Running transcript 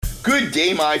Good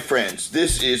day, my friends.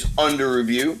 This is Under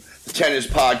Review, the tennis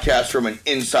podcast from an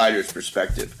insider's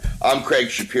perspective. I'm Craig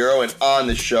Shapiro, and on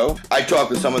the show, I talk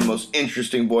with some of the most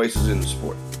interesting voices in the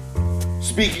sport.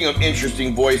 Speaking of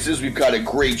interesting voices, we've got a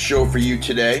great show for you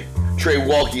today. Trey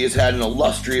Wolke has had an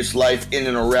illustrious life in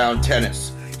and around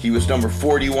tennis. He was number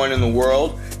 41 in the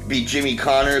world, beat Jimmy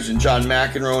Connors and John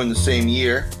McEnroe in the same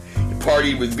year. He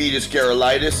partied with Vitas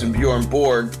Gerulaitis and Bjorn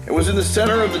Borg, and was in the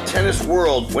center of the tennis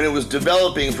world when it was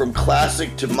developing from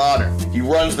classic to modern. He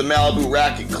runs the Malibu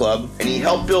Racket Club, and he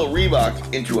helped build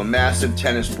Reebok into a massive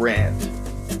tennis brand.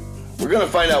 We're going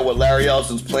to find out what Larry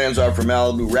Ellison's plans are for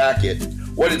Malibu Racket,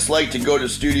 what it's like to go to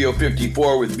Studio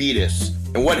 54 with Vitas,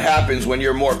 and what happens when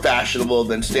you're more fashionable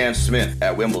than Stan Smith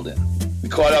at Wimbledon. We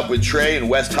caught up with Trey in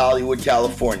West Hollywood,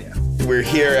 California. We're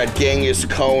here at Genghis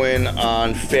Cohen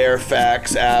on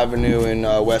Fairfax Avenue in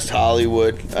West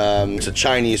Hollywood. It's a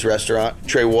Chinese restaurant.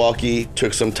 Trey Wolke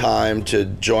took some time to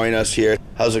join us here.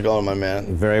 How's it going, my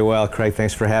man? Very well, Craig.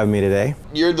 Thanks for having me today.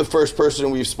 You're the first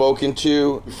person we've spoken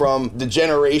to from the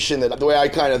generation that, the way I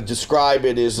kind of describe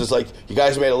it is like you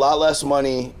guys made a lot less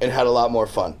money and had a lot more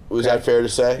fun. Was that fair to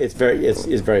say? It's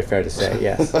very fair to say,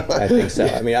 yes. I think so.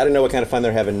 I mean, I don't know what kind of fun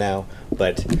they're having now,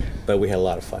 but we had a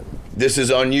lot of fun. This is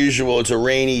unusual. It's a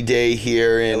rainy day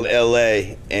here in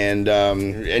LA, and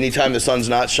anytime the sun's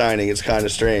not shining, it's kind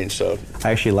of strange. So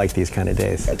I actually like these kind of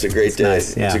days. That's a great day.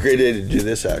 Nice, yeah. It's a great day to do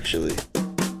this, actually.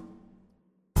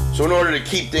 So in order to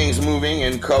keep things moving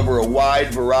and cover a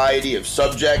wide variety of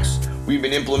subjects, we've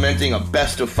been implementing a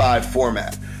best-of-5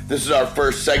 format. This is our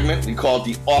first segment. We call it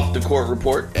the Off the Court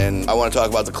Report, and I want to talk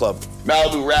about the club.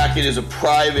 Malibu Racket is a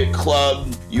private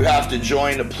club. You have to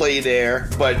join to play there,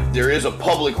 but there is a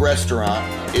public restaurant.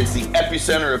 It's the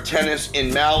epicenter of tennis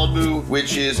in Malibu,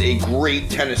 which is a great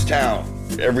tennis town.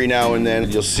 Every now and then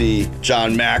you'll see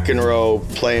John McEnroe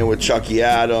playing with Chucky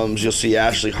Adams. You'll see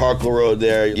Ashley Harkleroad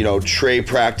there. You know, Trey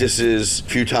practices a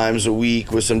few times a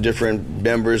week with some different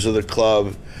members of the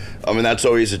club. I mean, that's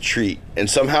always a treat. And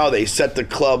somehow they set the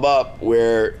club up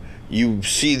where you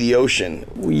see the ocean.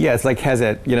 Yeah, it's like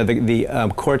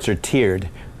the courts are tiered.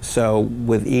 So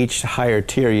with each higher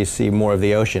tier, you see more of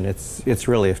the ocean. It's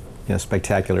really a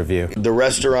spectacular view. The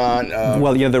restaurant.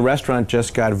 The restaurant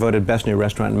just got voted best new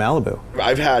restaurant in Malibu.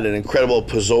 I've had an incredible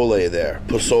pozole there.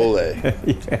 Pozole.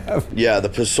 Yeah, the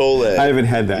pozole. I haven't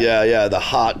had that. Yeah, the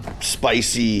hot,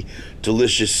 spicy,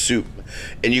 delicious soup.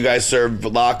 And you guys serve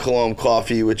La Colombe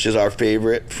coffee, which is our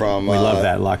favorite from... We love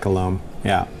that, La Colombe,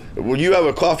 yeah. Well, you have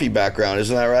a coffee background,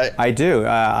 isn't that right? I do.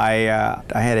 I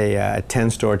had a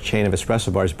 10-store chain of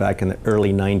espresso bars back in the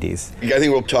early 90s. I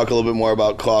think we'll talk a little bit more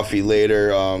about coffee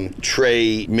later.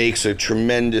 Trey makes a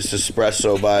tremendous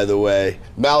espresso, by the way.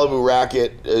 Malibu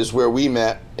Racket is where we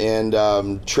met, and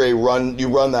Trey, you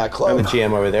run that club. I'm a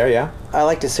GM over there, yeah. I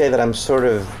like to say that I'm sort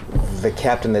of the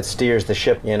captain that steers the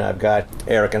ship. You know, I've got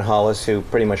Eric and Hollis who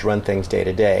pretty much run things day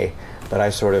to day, but I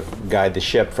sort of guide the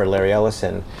ship for Larry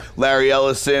Ellison. Larry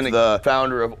Ellison, the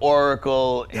founder of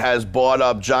Oracle, has bought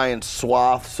up giant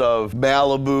swaths of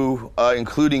Malibu,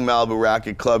 including Malibu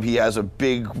Racket Club. He has a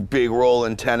big role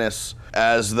in tennis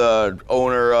as the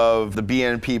owner of the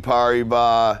BNP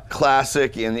Paribas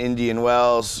Classic in Indian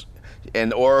Wells,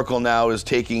 and Oracle now is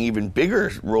taking even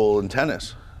bigger role in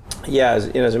tennis. Yeah,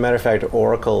 as a matter of fact,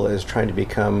 Oracle is trying to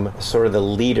become sort of the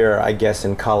leader, I guess,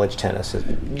 in college tennis.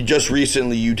 Just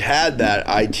recently, you'd had that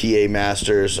ITA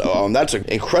Masters. That's an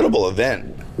incredible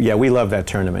event. Yeah, we love that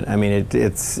tournament. I mean,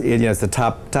 it's the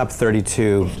top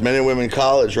 32 men and women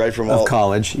college, right? Of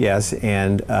college, yes,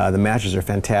 and the matches are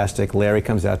fantastic. Larry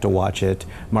comes out to watch it.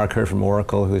 Mark Hurd from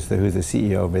Oracle, who's the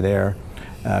CEO over there,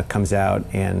 comes out,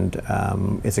 and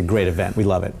it's a great event. We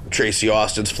love it. Tracy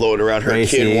Austin's floating around. Her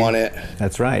kid won it.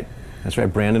 That's right.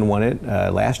 Brandon won it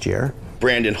last year.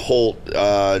 Brandon Holt,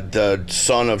 the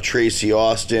son of Tracy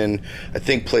Austin, I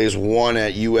think plays one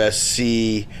at USC.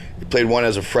 He played one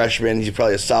as a freshman. He's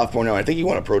probably a sophomore now. I think he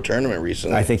won a pro tournament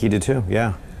recently. I think he did too,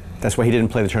 yeah. That's why he didn't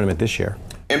play the tournament this year.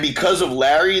 And because of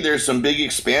Larry, there's some big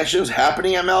expansions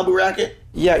happening at Malibu Racket?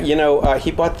 Yeah,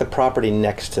 he bought the property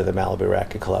next to the Malibu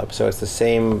Racket Club, so it's the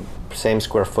same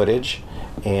square footage.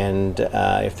 And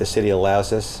if the city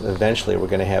allows us, eventually we're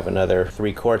going to have another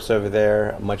 3 courts over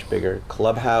there, a much bigger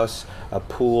clubhouse, a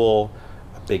pool,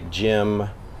 a big gym.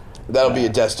 That'll be a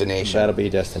destination. That'll be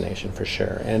a destination for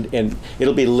sure. And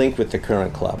it'll be linked with the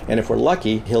current club. And if we're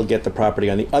lucky, he'll get the property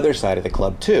on the other side of the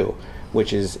club too,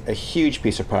 which is a huge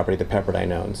piece of property that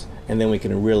Pepperdine owns. And then we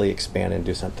can really expand and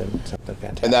do something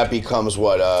fantastic. And that becomes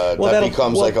what?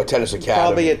 Like a tennis academy?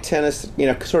 Probably a tennis,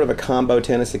 sort of a combo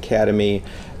tennis academy,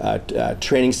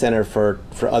 training center for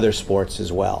other sports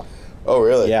as well. Oh,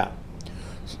 really? Yeah.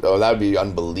 Oh, that would be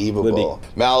unbelievable.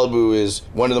 Malibu is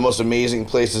one of the most amazing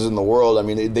places in the world. I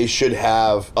mean, they should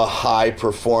have a high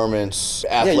performance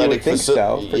athletic you would think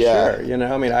so, for sure. You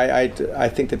know, I mean, I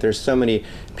think that there's so many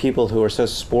people who are so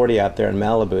sporty out there in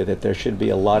Malibu that there should be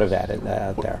a lot of that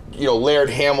out there. You know, Laird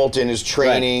Hamilton is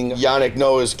training Yannick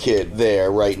Noah's kid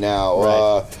there right now.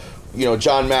 Right. You know,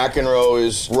 John McEnroe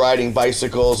is riding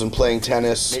bicycles and playing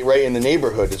tennis right in the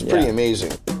neighborhood. It's pretty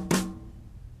amazing.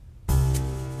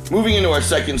 Moving into our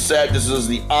second set, this is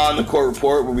the On the Court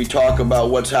Report, where we talk about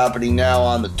what's happening now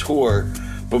on the tour.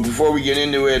 But before we get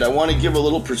into it, I want to give a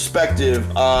little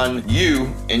perspective on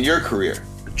you and your career.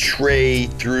 Trey,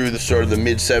 through the sort of the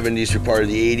mid-'70s through part of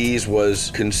the '80s,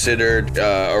 was considered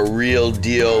a real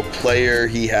deal player.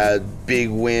 He had big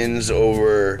wins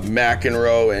over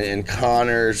McEnroe and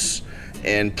Connors,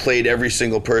 and played every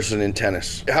single person in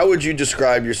tennis. How would you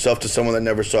describe yourself to someone that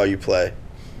never saw you play?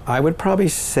 I would probably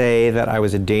say that I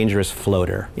was a dangerous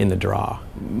floater in the draw.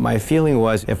 My feeling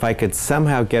was if I could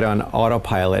somehow get on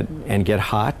autopilot and get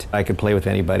hot, I could play with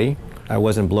anybody. I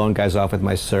wasn't blowing guys off with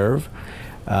my serve.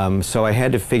 So I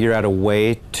had to figure out a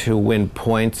way to win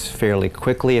points fairly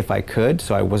quickly if I could,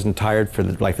 so I wasn't tired for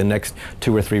the next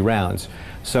 2 or 3 rounds.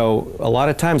 So a lot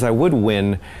of times I would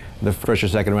win the first or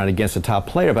second round against a top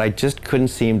player, but I just couldn't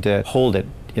seem to hold it,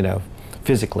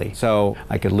 physically. So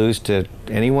I could lose to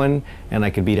anyone and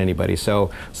I could beat anybody. So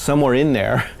somewhere in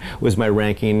there was my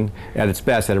ranking at its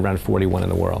best at around 41 in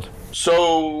the world.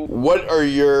 So what are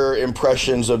your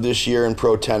impressions of this year in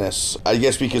pro tennis? I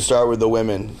guess we could start with the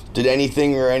women. Did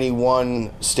anything or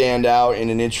anyone stand out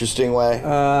in an interesting way?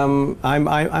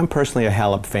 I'm personally a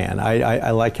Halep fan.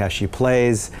 I like how she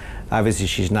plays. Obviously,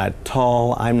 she's not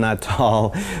tall. I'm not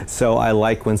tall. So I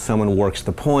like when someone works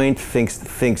the point,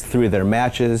 thinks through their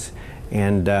matches.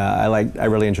 And I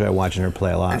really enjoy watching her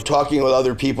play a lot. Talking with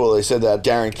other people, they said that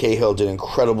Darren Cahill did an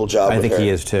incredible job with her. I think he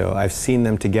is too. I've seen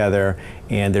them together,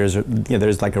 and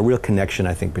there's like a real connection,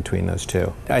 I think, between those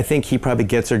two. I think he probably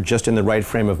gets her just in the right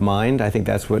frame of mind. I think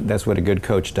that's what a good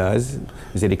coach does,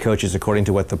 is that he coaches according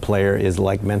to what the player is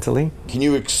like mentally. Can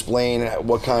you explain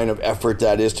what kind of effort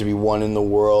that is to be one in the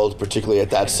world, particularly at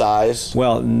that size?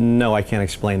 Well, no, I can't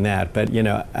explain that. But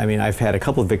I've had a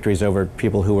couple of victories over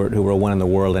people who were one in the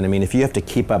world, and I mean, if you have to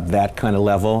keep up that kind of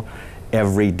level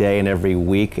every day and every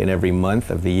week and every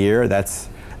month of the year, that's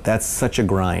such a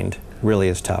grind. It really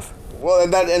is tough. Well,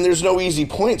 and there's no easy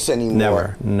points anymore.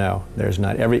 Never. No, there's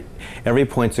not. Every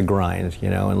point's a grind,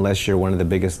 unless you're one of the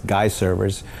biggest guy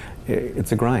servers.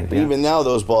 It's a grind. Yeah. Even now,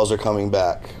 those balls are coming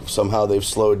back. Somehow they've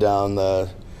slowed down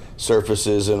the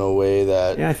surfaces in a way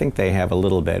that... Yeah, I think they have a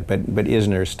little bit, but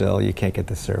Isner still, you can't get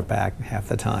the serve back half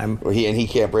the time. He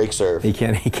can't break serve. He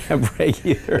can't break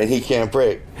either. And he can't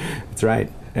break. That's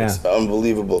right. Yeah. It's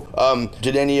unbelievable.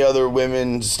 Did any other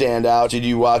women stand out? Did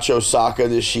you watch Osaka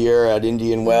this year at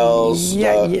Indian Wells?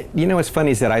 Yeah, what's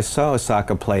funny is that I saw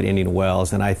Osaka play at Indian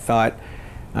Wells, and I thought,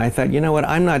 you know what?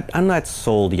 I'm not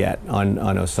sold yet on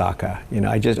Osaka.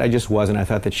 I just wasn't. I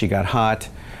thought that she got hot,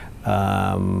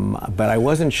 but I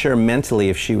wasn't sure mentally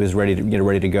if she was ready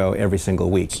to go every single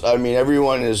week. I mean,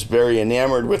 everyone is very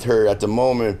enamored with her at the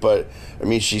moment, but I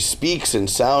mean, she speaks and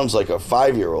sounds like a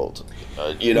 5-year-old.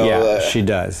 Yeah, she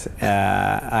does.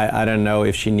 I don't know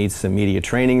if she needs some media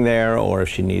training there, or if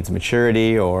she needs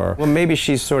maturity, or maybe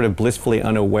she's sort of blissfully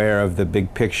unaware of the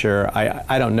big picture.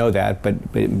 I don't know that,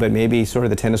 but maybe sort of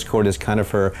the tennis court is kind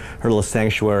of her little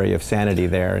sanctuary of sanity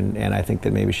there, and I think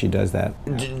that maybe she does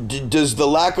that. Does the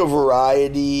lack of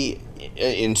variety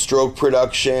in stroke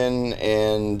production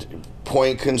and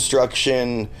point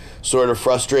construction sort of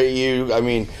frustrate you? I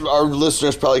mean, our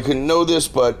listeners probably couldn't know this,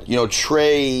 but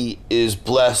Trey is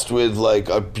blessed with like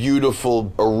a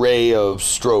beautiful array of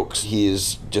strokes.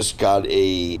 He's just got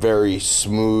a very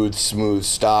smooth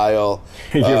style.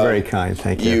 You're very kind.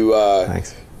 Thank you.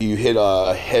 Thanks. You hit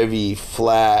a heavy,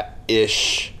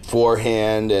 flat-ish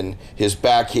forehand, and his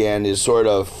backhand is sort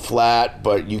of flat,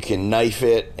 but you can knife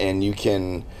it and you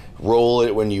can roll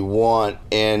it when you want,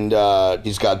 and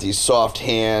he's got these soft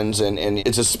hands, and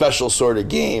it's a special sort of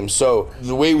game. So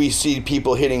the way we see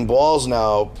people hitting balls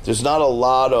now, there's not a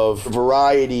lot of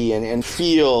variety and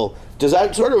feel. Does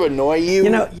that sort of annoy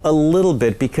you? A little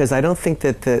bit, because I don't think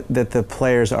that the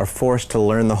players are forced to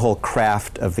learn the whole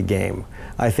craft of the game.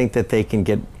 I think that they can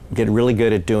get really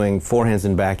good at doing forehands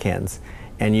and backhands,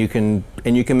 and you can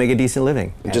make a decent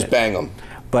living. Just bang them.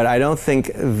 But I don't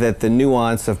think that the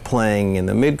nuance of playing in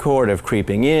the midcourt, of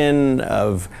creeping in,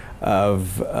 of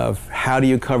how do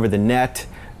you cover the net,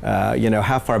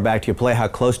 How far back do you play? How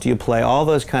close do you play? All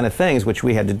those kind of things, which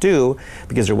we had to do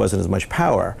because there wasn't as much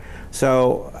power.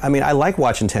 So, I mean, I like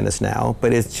watching tennis now,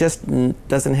 but it just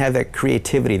doesn't have that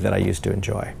creativity that I used to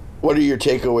enjoy. What are your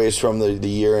takeaways from the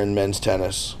year in men's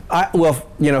tennis?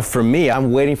 For me,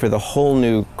 I'm waiting for the whole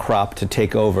new crop to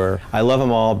take over. I love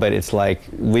them all, but it's like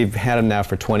we've had them now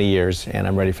for 20 years, and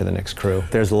I'm ready for the next crew.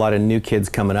 There's a lot of new kids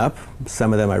coming up.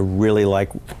 Some of them I really like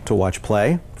to watch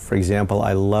play. For example,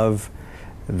 I love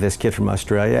this kid from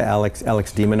Australia, Alex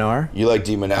de Minaur. You like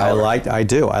de Minaur? I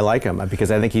do. I like him because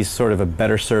I think he's sort of a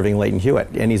better serving Leighton Hewitt,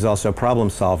 and he's also a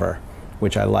problem solver,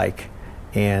 which I like.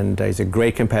 And he's a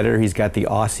great competitor. He's got the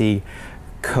Aussie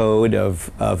code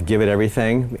of give it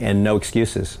everything and no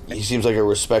excuses. He seems like a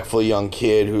respectful young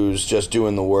kid who's just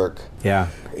doing the work. Yeah.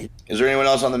 Is there anyone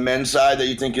else on the men's side that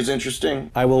you think is interesting?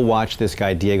 I will watch this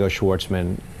guy, Diego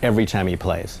Schwartzman, every time he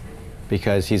plays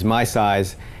because he's my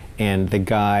size, and the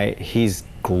guy, he's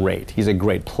great. He's a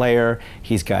great player.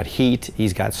 He's got heat.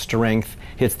 He's got strength.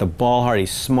 Hits the ball hard. He's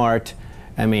smart.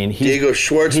 I mean, Diego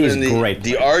Schwartzman, great.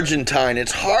 The Argentine.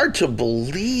 It's hard to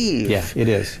believe. Yeah, it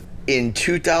is. In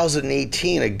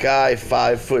 2018, a guy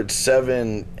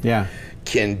 5'7",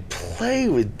 can play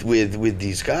with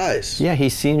these guys. Yeah, he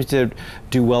seems to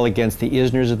do well against the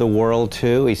Isners of the world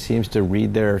too. He seems to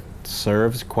read their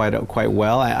serves quite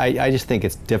well. I just think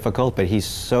it's difficult, but he's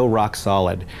so rock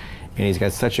solid, and he's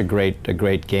got such a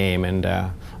great game, and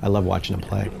I love watching him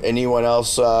play. Anyone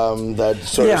else that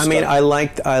sort of? Yeah, I mean,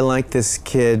 I like this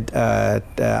kid. I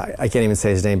can't even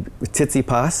say his name.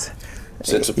 Tsitsipas.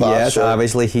 Tsitsipas. Yes, sure.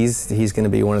 Obviously he's going to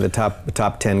be one of the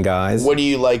top 10 guys. What do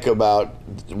you like about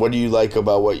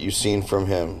what you've seen from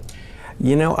him?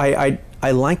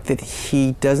 I like that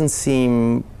he doesn't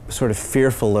seem sort of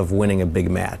fearful of winning a big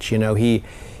match.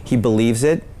 He believes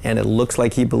it, and it looks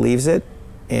like he believes it.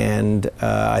 And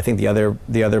I think the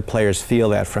other players feel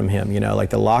that from him.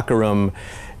 Like the locker room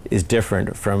is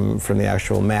different from the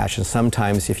actual match. And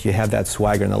sometimes if you have that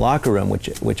swagger in the locker room,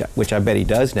 which I bet he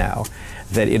does now,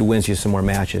 that it wins you some more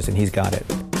matches, and he's got it.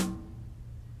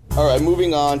 All right,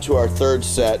 moving on to our third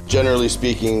set. Generally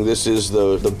speaking, this is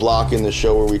the block in the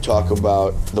show where we talk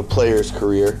about the player's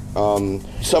career.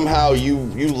 Somehow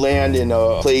you land in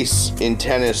a place in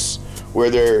tennis where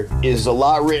there is a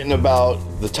lot written about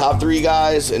the top three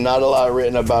guys and not a lot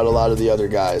written about a lot of the other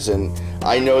guys. And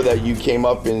I know that you came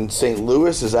up in St.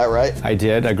 Louis, is that right? I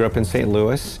did. I grew up in St.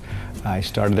 Louis. I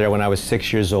started there when I was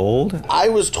 6 years old. I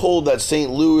was told that St.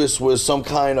 Louis was some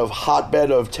kind of hotbed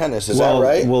of tennis. Is that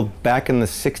right? Well, back in the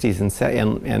 60s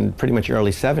and pretty much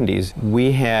early 70s,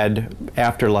 we had,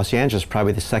 after Los Angeles,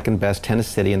 probably the second best tennis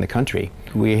city in the country.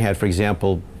 We had, for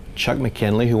example, Chuck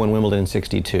McKinley, who won Wimbledon in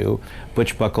 '62,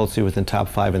 Butch Buchholz, who was in top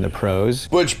 5 in the pros.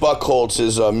 Butch Buchholz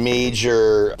is a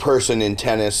major person in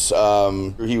tennis.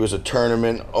 He was a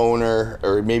tournament owner,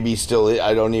 or maybe still,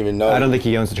 I don't even know. I don't think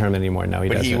he owns the tournament anymore. No, he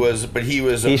doesn't.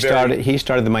 He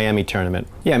started the Miami tournament.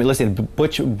 Yeah, I mean, listen,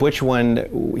 Butch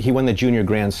won. He won the Junior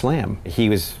Grand Slam. He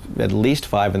was at least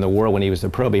 5 in the world when he was a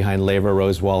pro, behind Laver,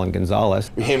 Rosewall, and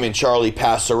Gonzalez. Him and Charlie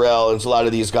Passerelle, and a lot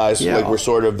of these guys were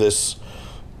sort of this,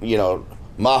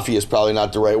 mafia is probably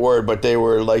not the right word, but they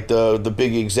were like the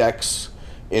big execs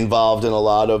involved in a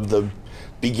lot of the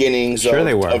beginnings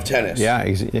of tennis. Yeah,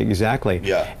 exactly.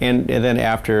 Yeah. And then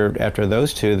after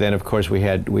those two, then of course we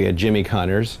had Jimmy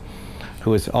Connors,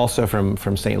 who was also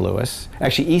from St. Louis.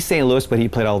 Actually, East St. Louis, but he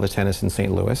played all the tennis in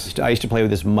St. Louis. I used to play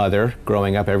with his mother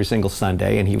growing up every single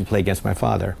Sunday, and he would play against my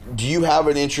father. Do you have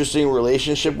an interesting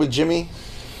relationship with Jimmy?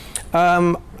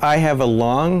 I have a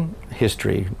long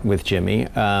history with Jimmy.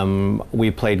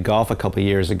 We played golf a couple of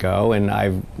years ago, and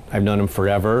I've known him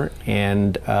forever.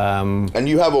 And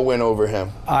you have a win over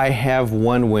him. I have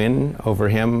one win over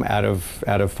him out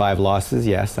of 5 losses.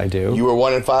 Yes, I do. You were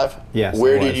 1-5? Yes.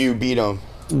 Where did you beat him?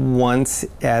 Once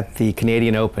at the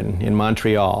Canadian Open in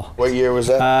Montreal. What year was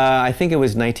that? I think it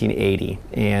was 1980.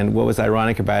 And what was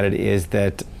ironic about it is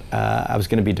that I was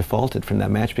going to be defaulted from that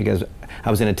match because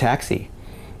I was in a taxi.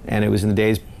 And it was in the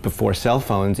days before cell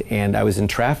phones, and I was in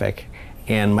traffic,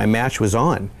 and my match was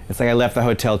on. It's like I left the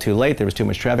hotel too late. There was too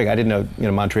much traffic. I didn't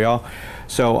know, Montreal.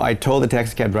 So I told the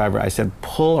taxi cab driver, I said,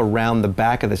 pull around the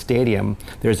back of the stadium.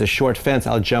 There's a short fence.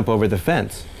 I'll jump over the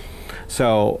fence.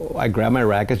 So I grabbed my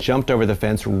rackets, jumped over the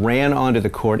fence, ran onto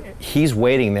the court. He's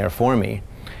waiting there for me,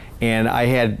 and I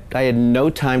had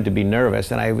no time to be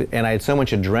nervous, and I had so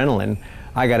much adrenaline.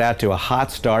 I got out to a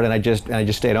hot start, and I just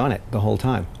stayed on it the whole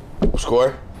time.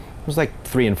 Score? It was like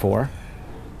 3-4.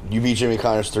 You beat Jimmy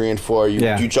Connors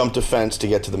 3-4. You jumped a fence to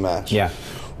get to the match. Yeah.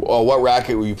 What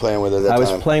racket were you playing with at that time? I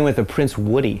was playing with a Prince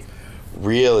Woody.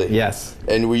 Really? Yes.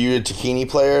 And were you a Tacchini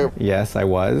player? Yes, I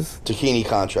was. Tacchini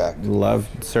contract. Love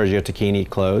Sergio Tacchini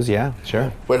clothes. Yeah,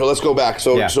 sure. Wait, let's go back.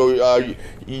 So, Yeah.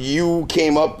 You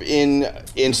came up in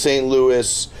St.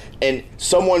 Louis, and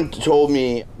someone told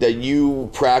me that you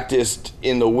practiced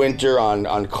in the winter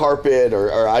on carpet,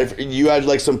 you had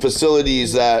like some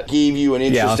facilities that gave you an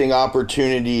interesting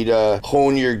opportunity to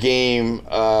hone your game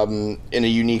in a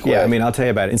unique way. Yeah, I mean, I'll tell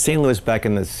you about it. In St. Louis back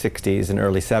in the 60s and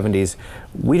early 70s,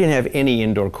 we didn't have any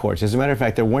indoor courts. As a matter of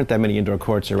fact, there weren't that many indoor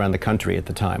courts around the country at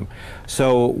the time.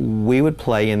 So we would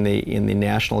play in the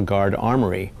National Guard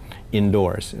Armory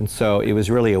indoors. And so it was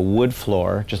really a wood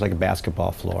floor, just like a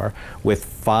basketball floor, with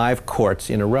 5 courts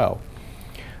in a row.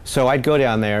 So I'd go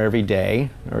down there every day,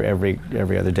 or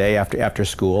every other day after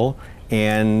school,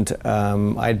 and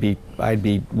I'd be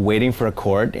waiting for a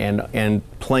court, and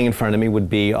playing in front of me would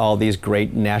be all these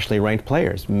great nationally ranked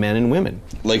players, men and women.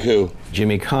 Like who?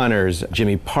 Jimmy Connors,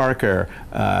 Jimmy Parker,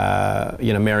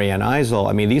 Marianne Eisel.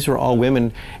 I mean, these were all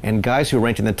women and guys who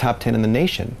ranked in the top 10 in the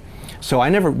nation. So I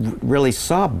never really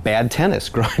saw bad tennis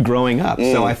growing up.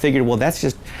 So I figured, well, that's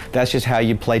just how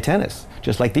you play tennis,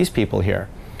 just like these people here.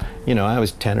 You know, I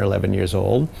was 10 or 11 years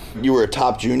old. You were a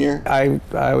top junior? I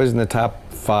was in the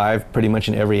top 5 pretty much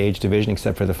in every age division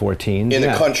except for the 14. In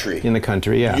the country? In the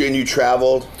country, yeah. And you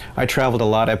traveled? I traveled a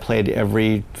lot. I played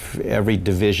every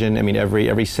division, I mean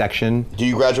every section. Did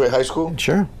you graduate high school?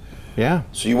 Sure. Yeah.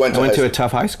 So you went to I went to a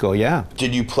tough high school, yeah.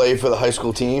 Did you play for the high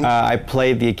school team? I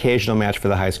played the occasional match for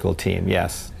the high school team,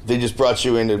 yes. They just brought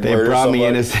you in to They murder brought somebody? me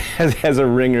in as a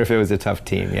ringer if it was a tough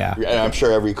team, yeah. And I'm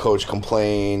sure every coach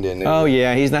complained. Oh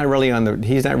yeah, he's not really on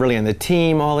the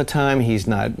team all the time. He's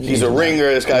a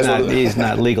ringer. This guy's he's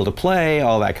not legal to play.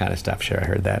 All that kind of stuff. Sure, I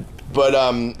heard that. But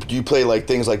do you play like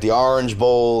things like the Orange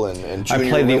Bowl and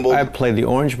Junior Wimbledon? I played the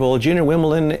Orange Bowl. Junior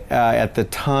Wimbledon at the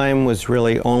time was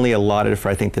really only allotted for,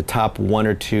 I think, the top 1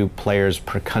 or 2 players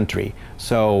per country.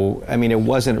 So, I mean, it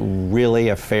wasn't really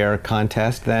a fair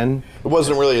contest then. It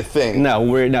wasn't really a thing.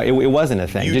 No, it wasn't a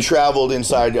thing. You traveled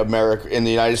inside America, in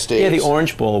the United States. Yeah, the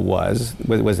Orange Bowl was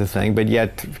a thing, but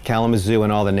yet Kalamazoo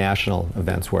and all the national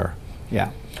events were.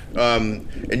 Yeah.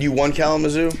 And you won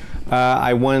Kalamazoo?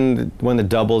 I won the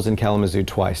doubles in Kalamazoo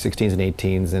twice, 16s and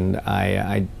 18s, and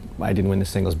I didn't win the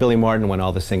singles. Billy Martin won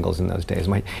all the singles in those days,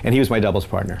 and he was my doubles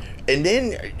partner. And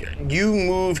then you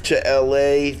moved to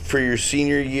LA for your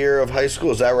senior year of high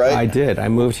school, is that right? I did. I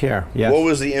moved here, yes. What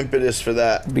was the impetus for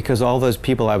that? Because all those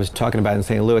people I was talking about in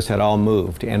St. Louis had all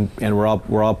moved, and we're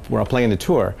all playing the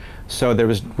tour. So there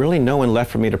was really no one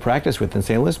left for me to practice with in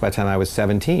St. Louis by the time I was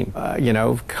 17.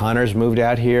 Connors moved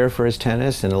out here for his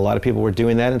tennis, and a lot of people were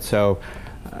doing that, and so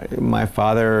my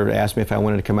father asked me if I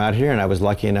wanted to come out here, and I was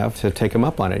lucky enough to take him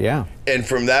up on it, yeah. And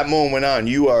from that moment on,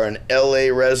 you are an LA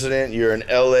resident, you're an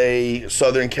LA,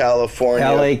 Southern California.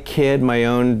 LA kid, my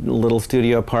own little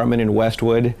studio apartment in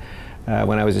Westwood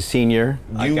when I was a senior.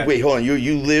 Wait, hold on,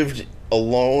 you lived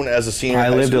alone as a senior in high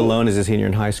school? I lived alone as a senior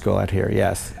in high school out here,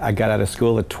 yes. I got out of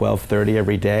school at 12:30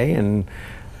 every day and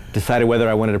decided whether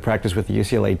I wanted to practice with the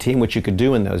UCLA team, which you could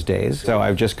do in those days. So I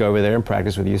would just go over there and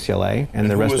practice with UCLA. And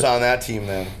the who rest was on that team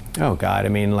then? Oh God, I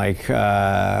mean, like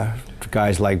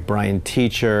guys like Brian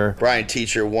Teacher. Brian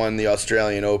Teacher won the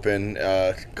Australian Open.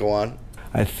 Go on.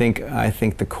 I think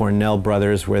the Cornell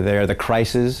brothers were there. The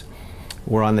Crises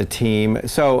were on the team.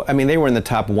 So I mean, they were in the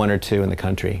top 1 or 2 in the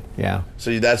country. Yeah. So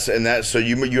so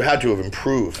you had to have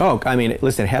improved. Oh, I mean,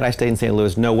 listen. Had I stayed in St.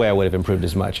 Louis, no way I would have improved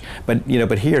as much. But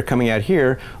here, coming out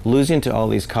here, losing to all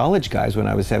these college guys when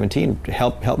I was 17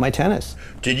 helped my tennis.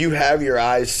 Did you have your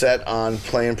eyes set on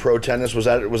playing pro tennis? Was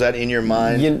that in your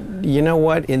mind? You know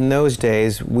what? In those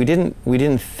days, we didn't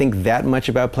think that much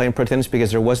about playing pro tennis because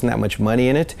there wasn't that much money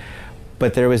in it.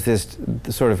 But there was this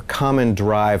sort of common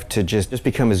drive to just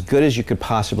become as good as you could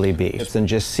possibly be and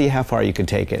just see how far you could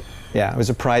take it. Yeah, it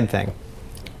was a pride thing.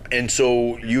 And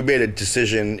so you made a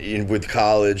decision with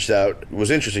college that was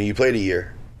interesting. You played a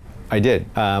year. I did.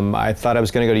 I thought I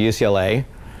was going to go to UCLA,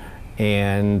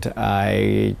 and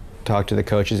I talked to the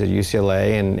coaches at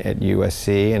UCLA and at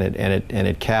USC and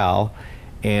at Cal,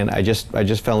 and I just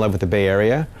fell in love with the Bay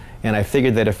Area. And I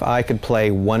figured that if I could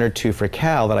play 1 or 2 for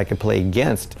Cal, that I could play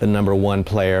against the number 1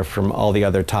 player from all the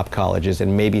other top colleges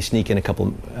and maybe sneak in a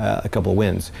couple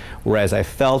wins. Whereas I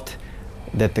felt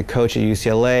that the coach at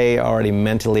UCLA already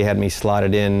mentally had me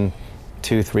slotted in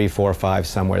 2, 3, 4, 5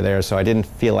 somewhere there, so I didn't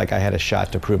feel like I had a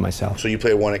shot to prove myself. So you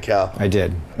played 1 at Cal? I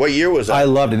did. What year was that? I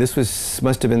loved it. This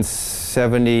must have been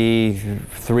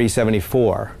 73,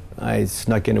 74. I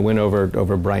snuck in a win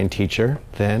over Brian Teacher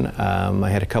then. I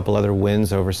had a couple other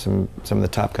wins over some of the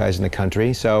top guys in the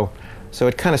country. So So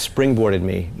it kind of springboarded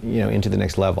me, into the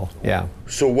next level. Yeah.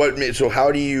 So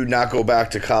how do you not go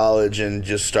back to college and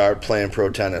just start playing pro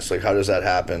tennis? Like, how does that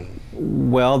happen?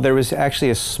 Well, there was actually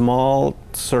a small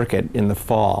circuit in the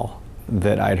fall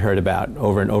that I'd heard about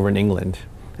over in England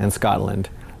and Scotland.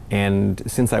 And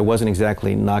since I wasn't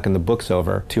exactly knocking the books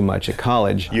over too much at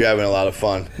college. You're having a lot of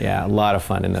fun. Yeah, a lot of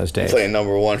fun in those days. Playing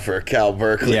number one for Cal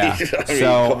Berkeley. Yeah.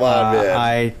 Come on,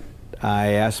 man. I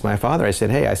asked my father, I said,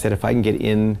 hey, if I can get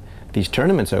in these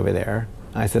tournaments over there,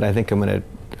 I said, I think I'm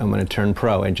gonna turn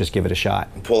pro and just give it a shot.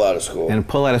 Pull out of school. And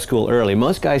pull out of school early.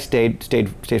 Most guys stayed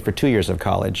for 2 years of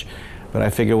college. But I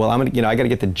figured, well, I got to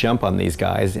get the jump on these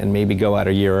guys and maybe go out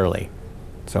a year early.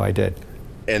 So I did.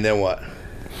 And then what?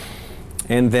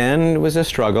 And then it was a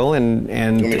struggle and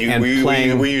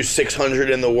playing. Were you 600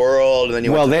 in the world, and then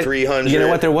you went to 300? You know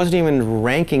what? There wasn't even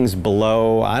rankings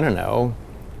below, I don't know,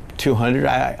 200.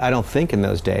 I don't think in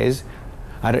those days.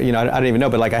 I don't even know.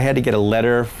 But like I had to get a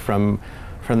letter from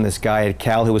this guy at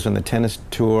Cal who was on the tennis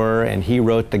tour, and he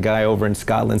wrote the guy over in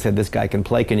Scotland, said this guy can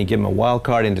play. Can you give him a wild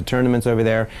card into tournaments over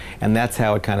there? And that's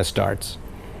how it kind of starts.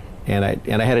 And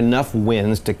I had enough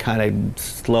wins to kind of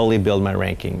slowly build my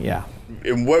ranking. Yeah.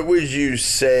 And what would you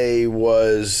say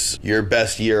was your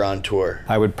best year on tour?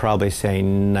 I would probably say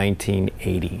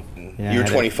 1980. Yeah, you were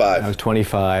 25. I was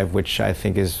 25, which I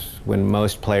think is when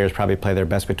most players probably play their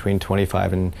best between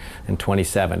 25 and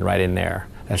 27, right in there.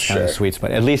 That's kind of a sweet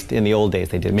spot. At least in the old days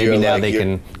they did. Maybe now they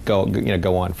can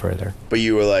go on further. But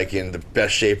you were like in the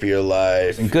best shape of your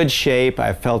life. In good shape.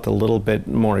 I felt a little bit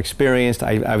more experienced.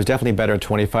 I was definitely better at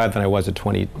 25 than I was at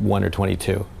 21 or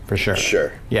 22. For sure.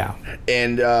 Sure. Yeah.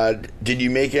 And did you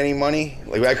make any money?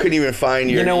 Like I couldn't even find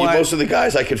most of the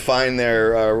guys I could find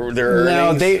their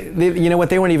earnings. No,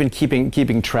 they weren't even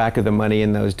keeping track of the money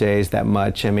in those days that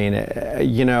much. I mean,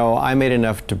 I made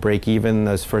enough to break even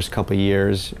those first couple of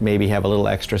years. Maybe have a little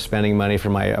extra spending money for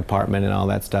my apartment and all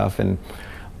that stuff.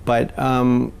 But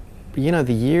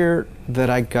the year that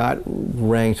I got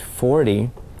ranked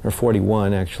 40 or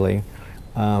 41 actually,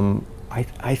 I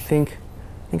think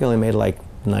I only made like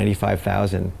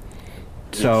 95,000.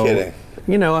 So, you're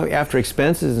kidding. After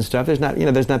expenses and stuff, there's not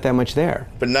that much there.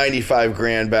 But 95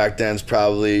 grand back then is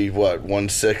probably what,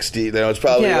 160? It's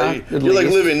probably you're like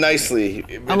living nicely.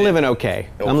 I'm living okay.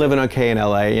 I'm living okay in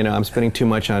LA. I'm spending too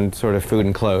much on sort of food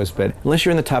and clothes, but unless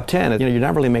you're in the top 10, you're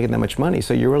not really making that much money.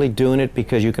 So you're really doing it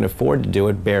because you can afford to do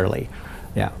it barely.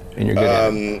 Yeah, and you're good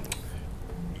at it.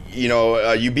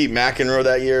 You beat McEnroe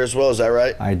that year as well, is that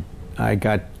right? I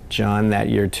got John that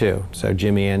year too. So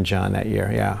Jimmy and John that year,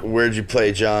 yeah. Where'd you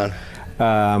play John?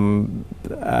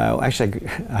 Actually,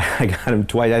 I got him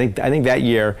twice. I think that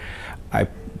year I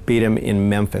beat him in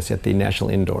Memphis at the National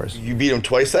Indoors. You beat him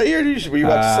twice that year? Were you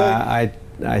about to say?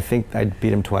 I think I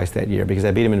beat him twice that year because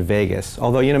I beat him in Vegas.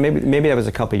 Although maybe that was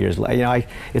a couple years later.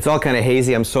 It's all kind of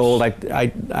hazy. I'm so old.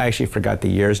 I actually forgot the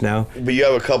years now. But you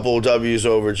have a couple of W's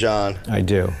over John. I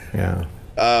do. Yeah.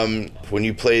 When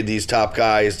you played these top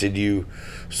guys, did you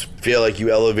feel like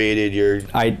you elevated your...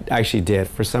 I actually did.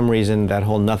 For some reason, that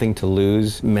whole nothing to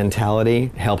lose mentality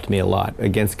helped me a lot.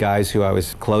 Against guys who I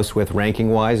was close with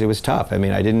ranking-wise, it was tough. I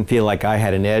mean, I didn't feel like I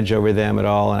had an edge over them at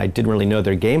all, and I didn't really know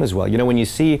their game as well. When you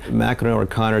see McEnroe or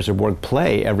Connors or Borg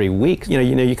play every week, you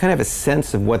kind of have a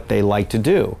sense of what they like to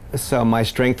do. So my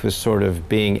strength was sort of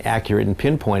being accurate and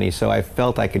pinpointy, so I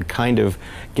felt I could kind of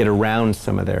get around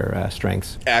some of their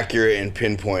strengths. Accurate and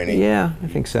pinpointing. Yeah, I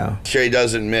think so. Sure, he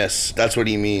doesn't miss. That's what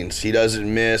he means. He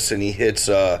doesn't miss, and he hits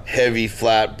a heavy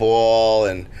flat ball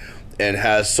and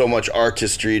has so much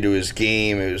artistry to his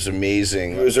game. It was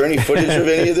amazing. Was there any footage of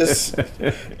any of this?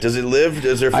 Does it live?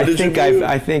 Is there footage of you?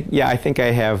 I think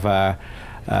I have a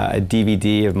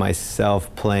DVD of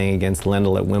myself playing against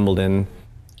Lendl at Wimbledon.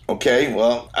 Okay,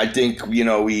 well, I think,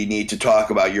 we need to talk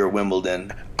about your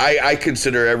Wimbledon. I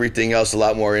consider everything else a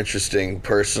lot more interesting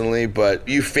personally, but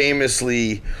you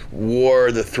famously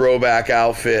wore the throwback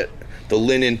outfit, the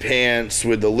linen pants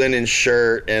with the linen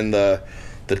shirt and the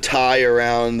tie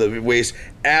around the waist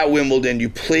at Wimbledon. You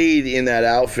played in that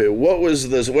outfit. What's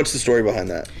the story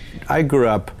behind that? I grew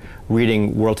up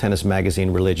reading World Tennis Magazine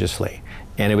religiously.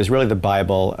 And it was really the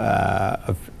Bible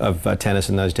of tennis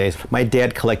in those days. My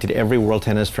dad collected every World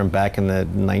Tennis from back in the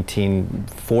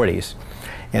 1940s.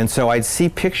 And so I'd see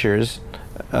pictures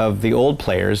of the old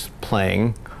players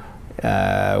playing,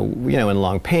 in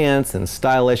long pants and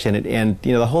stylish, and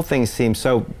the whole thing seemed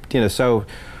so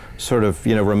sort of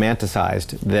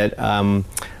romanticized that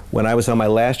when I was on my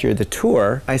last year of the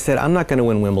tour, I said, I'm not going to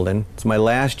win Wimbledon. It's my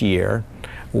last year.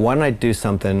 Why don't I do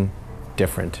something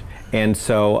different? And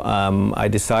so I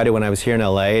decided when I was here in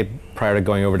LA, prior to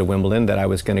going over to Wimbledon, that I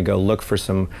was going to go look for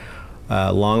some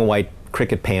long white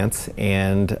cricket pants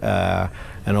and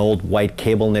an old white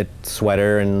cable knit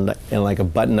sweater and like a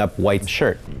button-up white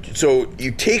shirt. So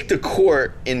you take the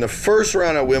court in the first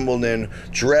round at Wimbledon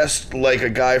dressed like a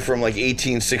guy from like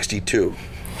 1862.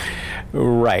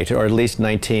 Right, or at least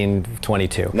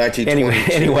 1922.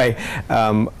 1922. Anyway,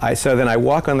 so then I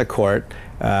walk on the court,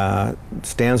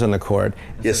 Stan's on the court.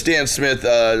 Yeah, Stan Smith,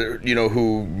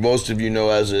 who most of you know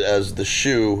as the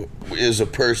Shoe, is a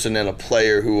person and a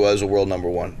player who was a world number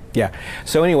one. Yeah.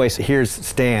 So anyways, here's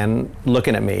Stan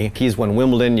looking at me. He's won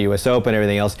Wimbledon, U.S. Open,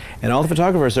 everything else, and all the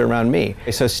photographers are around me.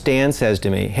 So Stan says to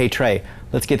me, "Hey Trey,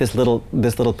 let's get this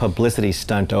little publicity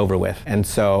stunt over with." And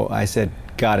so I said,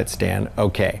 "Got it, Stan.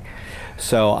 Okay."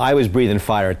 So I was breathing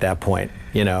fire at that point,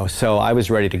 so I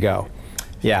was ready to go.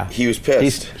 Yeah. He was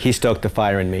pissed. He stoked the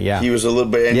fire in me, yeah. He was a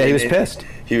little bit... he was pissed.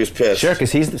 He was pissed. Sure,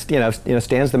 because he's,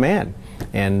 Stan's the man.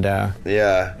 And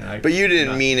yeah, but you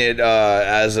didn't mean it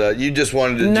as a. You just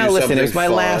wanted to do something. No, listen, it was my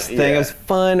fun. last thing. Yeah. It was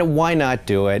fun. Why not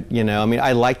do it? I mean,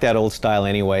 I like that old style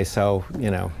anyway. So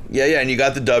Yeah, and you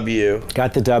got the W.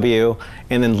 Got the W,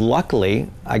 and then luckily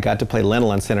I got to play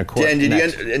Lendl on center court. And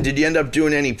did you end up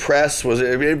doing any press? Was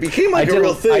it? It became like a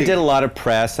real thing. I did a lot of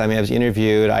press. I mean, I was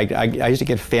interviewed. I used to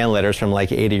get fan letters from like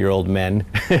 80-year-old men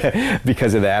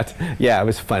because of that. Yeah, it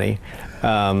was funny.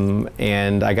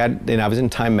 And I was in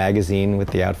Time magazine with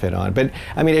the outfit on. But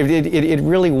I mean, it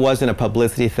really wasn't a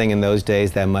publicity thing in those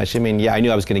days that much. I mean, yeah, I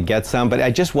knew I was going to get some, but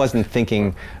I just wasn't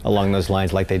thinking along those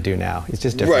lines like they do now. It's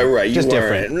just different. Right. Just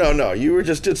different. No. You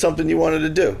just did something you wanted to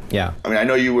do. Yeah. I mean, I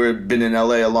know been in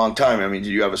LA a long time. I mean,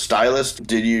 did you have a stylist?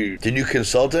 Did you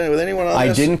consult with anyone on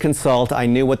this? I didn't consult. I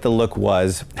knew what the look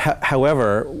was.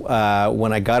 However,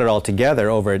 when I got it all together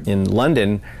over in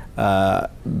London,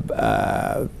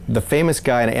 the famous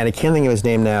guy, and I can't think of his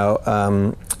name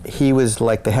now, he was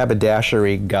like the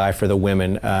haberdashery guy for the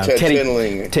women.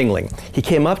 Ted Tingling. He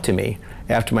came up to me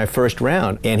after my first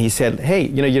round, and he said, "Hey,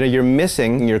 you're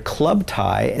missing your club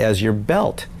tie as your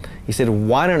belt." He said,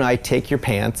 "Why don't I take your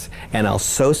pants and I'll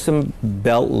sew some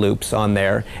belt loops on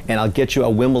there and I'll get you a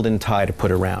Wimbledon tie to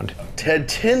put around." Ted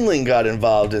Tingling got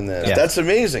involved in this. Yeah. That's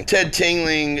amazing. Ted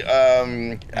Tingling,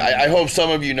 I hope some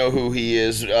of you know who he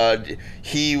is.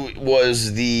 He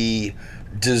was the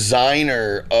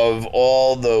designer of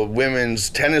all the women's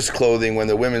tennis clothing when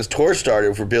the women's tour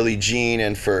started for Billie Jean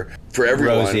and for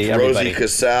everyone. Rosie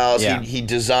Casals. Yeah. He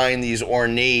designed these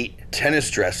ornate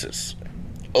tennis dresses.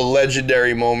 A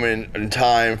legendary moment in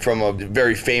time from a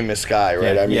very famous guy,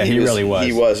 right? Yeah, I mean, he really was.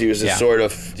 He was. He was Yeah.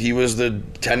 He was the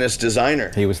tennis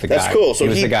designer. He was the guy. That's cool. So he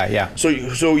was the guy, yeah.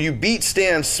 So you beat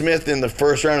Stan Smith in the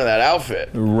first round of that outfit.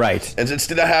 Right. And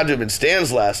that had to have been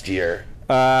Stan's last year.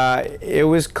 It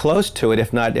was close to it,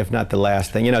 if not the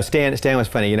last thing. Stan was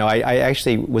funny. I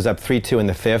actually was up 3-2 in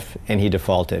the fifth, and he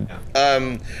defaulted.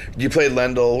 You played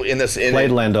Lendl in this.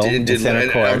 Played Lendl in center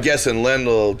court. I'm guessing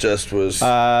Lendl just was.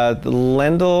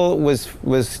 Lendl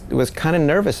was kind of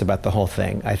nervous about the whole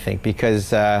thing, I think,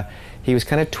 because he was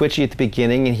kind of twitchy at the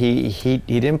beginning, and he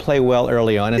didn't play well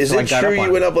early on. And Is so it true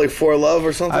you went up like 4-love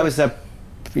or something? I was up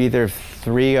either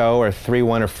 3-0 or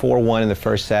 3-1 or 4-1 in the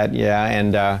first set.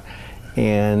 Yeah,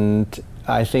 and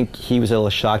I think he was a little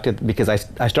shocked because I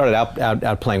started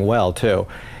out playing well too,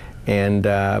 and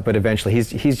but eventually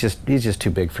he's just too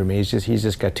big for me. He's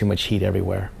just got too much heat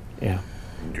everywhere. Yeah.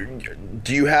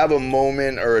 Do you have a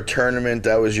moment or a tournament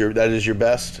that is your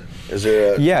best? Is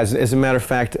there? Yeah, as a matter of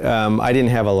fact, I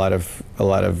didn't have a lot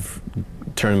of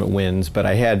tournament wins, but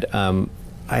I had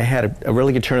a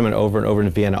really good tournament over in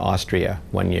Vienna, Austria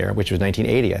one year, which was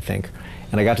 1980, I think,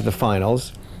 and I got to the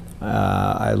finals.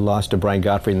 I lost to Brian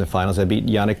Gottfried in the finals. I beat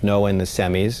Yannick Noah in the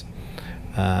semis.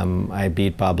 I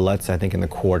beat Bob Lutz, I think, in the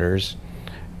quarters.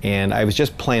 And I was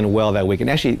just playing well that week. And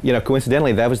actually,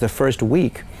 coincidentally, that was the first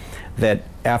week that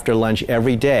after lunch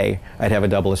every day, I'd have a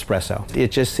double espresso.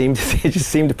 It just seemed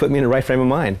to put me in the right frame of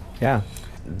mind. Yeah.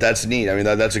 That's neat. I mean,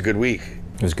 that's a good week.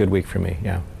 It was a good week for me,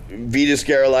 yeah. Vitas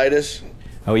Gerulaitis?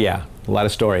 Oh yeah, a lot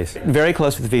of stories. Very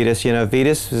close with Vitas.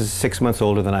 Vitas was 6 months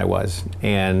older than I was,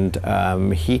 and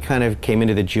he kind of came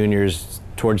into the juniors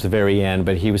towards the very end,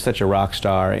 but he was such a rock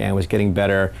star and was getting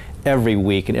better every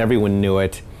week, and everyone knew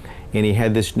it. And he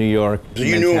had this New York So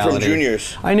you knew him from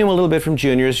juniors? I knew him a little bit from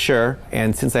juniors, sure.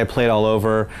 And since I played all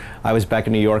over, I was back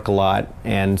in New York a lot,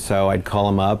 and so I'd call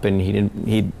him up, and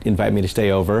he'd invite me to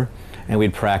stay over, and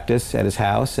we'd practice at his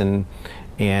house, and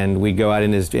we'd go out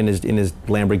in his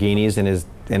Lamborghinis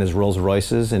and his Rolls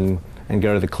Royces and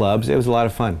go to the clubs. It was a lot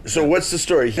of fun. So what's the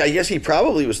story? I guess he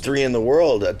probably was 3 in the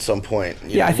world at some point.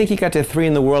 Yeah, I think he got to 3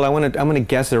 in the world. I'm gonna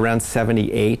guess at around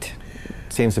 78.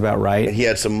 seems about right. And he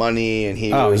had some money, and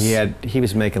he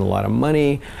was making a lot of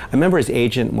money. I remember his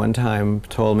agent one time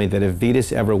told me that if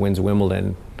Vitas ever wins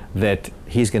Wimbledon, that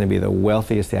he's going to be the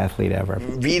wealthiest athlete ever.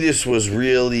 Vitas was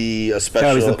really a special...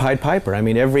 he was the Pied Piper. I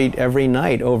mean, every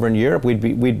night over in Europe,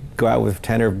 we'd go out with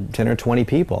 10 or 20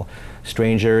 people,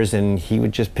 strangers, and he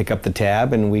would just pick up the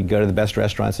tab, and we'd go to the best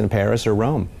restaurants in Paris or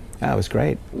Rome. That was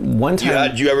great. One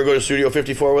time... Did you ever go to Studio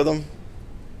 54 with him?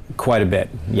 Quite a bit,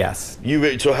 yes.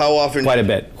 So how often? Quite a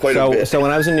bit. So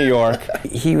when I was in New York,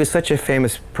 he was such a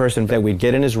famous person that we'd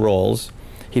get in his Rolls,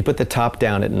 he'd put the top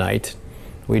down at night,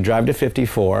 we'd drive to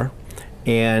 54,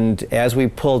 and as we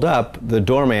pulled up, the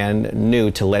doorman knew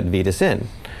to let Vitas in.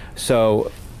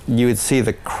 So you would see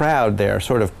the crowd there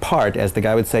sort of part as the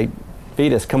guy would say,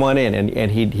 Vitas, come on in,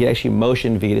 and he'd actually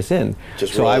motion Vitas in.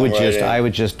 So I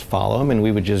would just follow him, and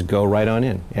we would just go right on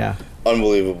in. Yeah.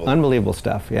 Unbelievable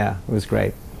stuff. Yeah, it was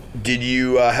great. Did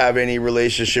you have any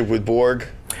relationship with Borg?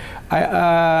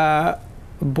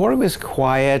 Borg was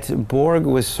quiet. Borg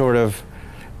was sort of,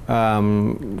 how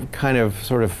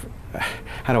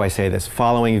do I say this?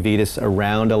 Following Vitas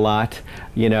around a lot.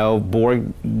 You know,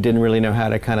 Borg didn't really know how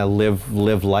to kind of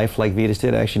live life like Vitas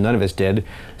did. Actually, none of us did.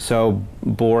 So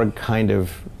Borg kind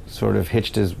of sort of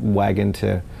hitched his wagon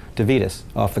to Vitas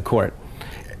off the court.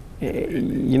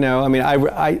 You know, I mean,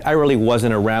 I really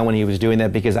wasn't around when he was doing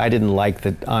that because I didn't like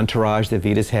the entourage that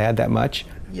Vitas had that much.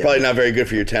 Yeah. Probably not very good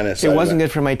for your tennis. It wasn't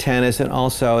good for my tennis, and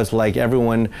also it's like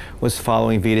everyone was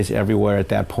following Vitas everywhere at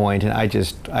that point, and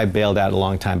I bailed out a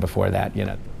long time before that, you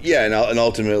know. Yeah, and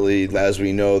ultimately, as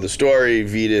we know the story,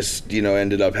 Vitas, you know,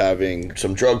 ended up having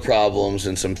some drug problems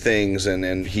and some things,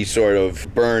 and he sort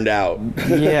of burned out.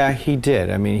 Yeah, he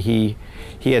did. I mean, he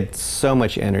had so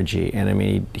much energy, and I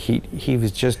mean, he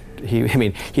was just,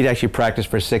 he'd actually practice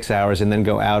for 6 hours and then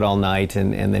go out all night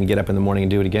and then get up in the morning and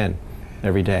do it again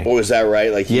every day. Oh, is that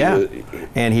right?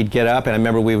 And he'd get up, and I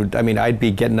remember I'd be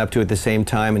getting up to it at the same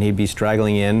time, and he'd be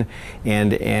straggling in,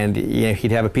 and you know,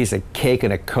 he'd have a piece of cake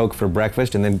and a Coke for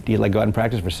breakfast, and then he'd go out and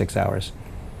practice for 6 hours.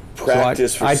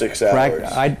 Practice for 6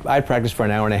 hours? I'd practice for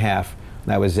an hour and a half.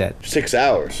 That was it. 6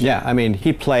 hours? Yeah, I mean,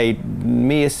 he played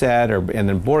me a set, and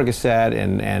then Borg a set,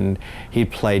 and he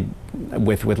played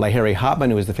with Lahiri Hopman,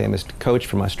 who was the famous coach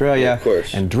from Australia, yeah, of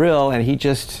course, and drill, and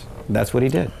that's what he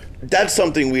did. That's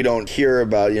something we don't hear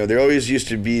about. You know, there always used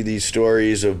to be these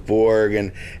stories of Borg,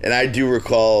 and I do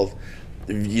recall,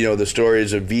 you know, the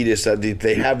stories of Vitas, that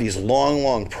they have these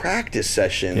long practice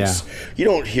sessions. Yeah. You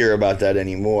don't hear about that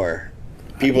anymore.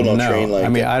 People don't train like that. I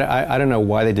mean, I don't know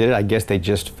why they did it. I guess they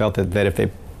just felt that if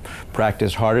they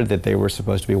practiced harder, that they were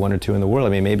supposed to be 1 or 2 in the world. I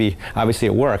mean, maybe, obviously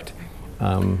it worked.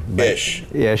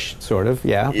 Ish, sort of,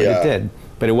 yeah, but it did.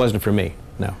 But it wasn't for me,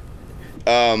 no.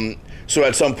 So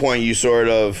at some point you sort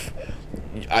of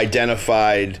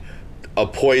identified a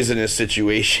poisonous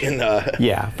situation.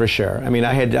 Yeah, for sure. I mean,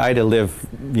 I had to live,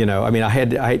 you know, I mean, I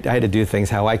had to do things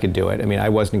how I could do it. I mean, I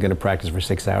wasn't going to practice for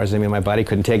 6 hours. I mean, my body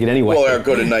couldn't take it anyway. Well, or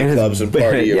go to nightclubs and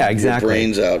party your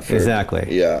brains out. Exactly.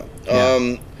 Yeah.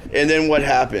 And then what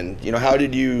happened? You know, how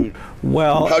did you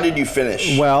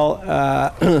finish? Well,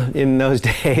 in those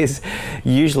days,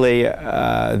 usually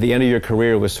the end of your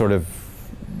career was sort of,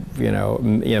 you know,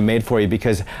 made for you,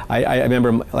 because I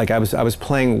remember, like, I was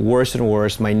playing worse and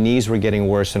worse. My knees were getting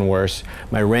worse and worse.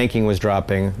 My ranking was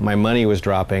dropping. My money was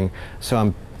dropping.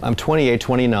 So I'm 28,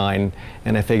 29,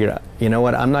 and I figured, you know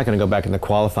what? I'm not going to go back into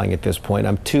qualifying at this point.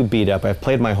 I'm too beat up. I've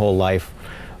played my whole life.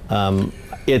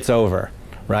 It's over,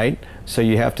 right? So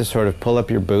you have to sort of pull up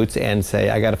your boots and say,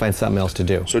 I got to find something else to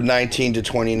do. So 19 to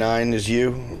 29 is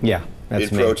you? Yeah,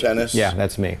 that's me. In pro tennis? Yeah,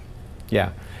 that's me.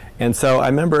 Yeah. And so I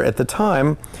remember at the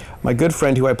time, my good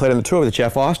friend who I played on the tour with,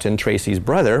 Jeff Austin, Tracy's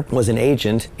brother, was an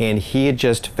agent, and he had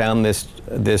just found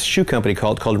this shoe company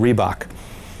called Reebok.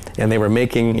 And they were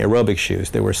making aerobic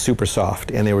shoes. They were super soft,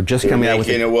 and they were just coming out with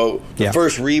the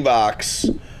first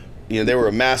Reeboks. You know, they were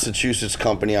a Massachusetts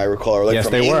company, I recall, or yes,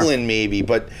 from England maybe,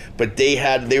 but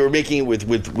they were making it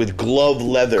with glove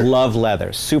leather. Glove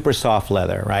leather, super soft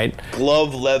leather, right?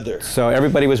 Glove leather. So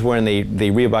everybody was wearing the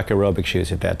Reebok aerobic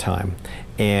shoes at that time,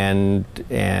 and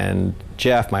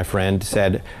Jeff, my friend,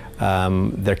 said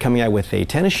they're coming out with a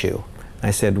tennis shoe.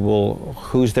 I said, well,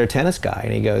 who's their tennis guy?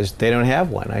 And he goes, they don't have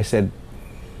one. I said,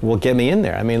 well, get me in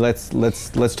there. I mean, let's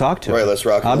talk to him. Right, let's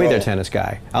rock and roll. I'll be their tennis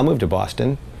guy. I'll move to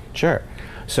Boston, sure.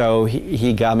 So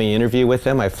he got me an interview with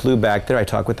them. I flew back there. I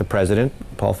talked with the president,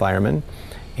 Paul Fireman,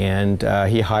 and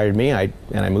he hired me. And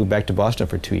I moved back to Boston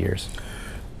for 2 years.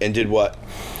 And did what?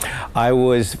 I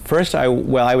was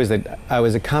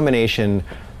a combination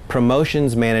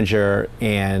promotions manager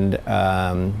and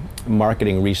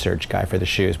marketing research guy for the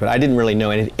shoes. But I didn't really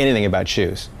know anything about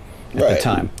shoes. at the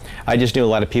time. I just knew a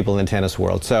lot of people in the tennis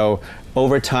world. So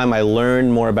over time, I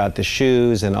learned more about the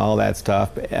shoes and all that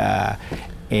stuff,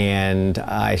 and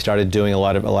I started doing a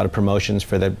lot of promotions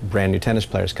for the brand new tennis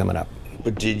players coming up.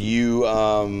 But did you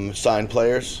sign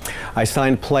players? I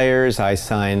signed players. I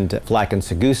signed Flack and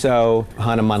Seguso,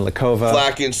 Hanna Mandlikova.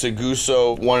 Flack and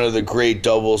Seguso, one of the great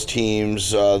doubles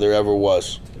teams there ever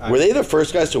was. Were they the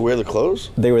first guys to wear the clothes?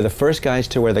 They were the first guys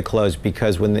to wear the clothes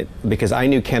because I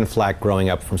knew Ken Flack growing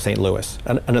up from St. Louis,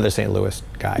 another St. Louis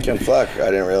guy. Ken Flack,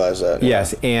 I didn't realize that.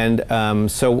 Yes, and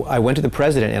so I went to the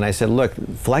president and I said, look,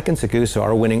 Flack and Seguso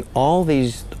are winning all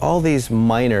these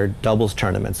minor doubles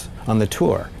tournaments on the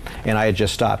tour, and I had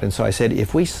just stopped. And so I said,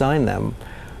 if we sign them,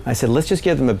 I said, let's just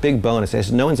give them a big bonus. I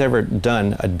said, no one's ever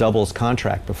done a doubles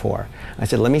contract before. I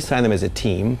said, let me sign them as a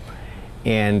team.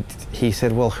 And he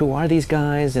said, well, who are these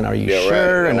guys? And are you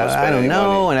sure? Right. And I don't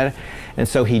know. And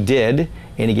so he did,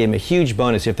 and he gave them a huge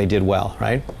bonus if they did well,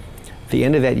 right? At the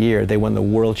end of that year, they won the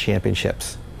World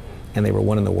Championships, and they were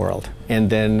one in the world.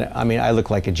 And then, I mean, I looked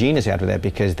like a genius after that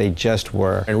because they just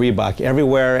were in Reebok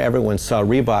everywhere. Everyone saw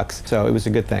Reeboks, so it was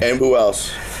a good thing. And who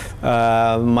else?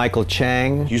 Michael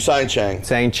Chang. You signed Chang.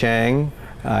 Sang Chang.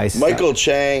 Michael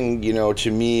Chang,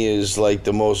 to me is like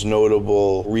the most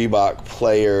notable Reebok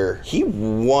player. He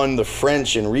won the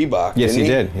French in Reebok, Yes, didn't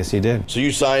he did. Yes, he did. So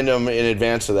you signed him in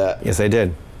advance of that? Yes, I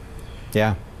did.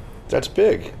 Yeah. That's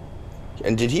big.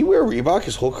 And did he wear Reebok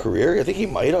his whole career? I think he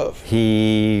might have.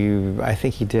 I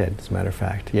think he did, as a matter of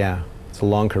fact. Yeah. It's a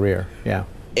long career. Yeah.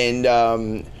 And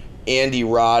Andy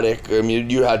Roddick, I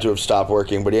mean, you had to have stopped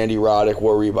working, but Andy Roddick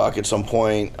wore Reebok at some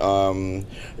point. And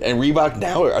Reebok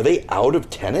now, are they out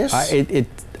of tennis?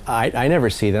 I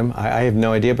never see them. I have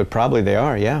no idea, but probably they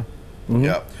are, yeah. Mm-hmm.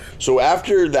 Yeah. So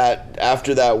after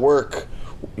that work,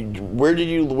 where did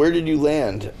you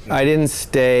land? I didn't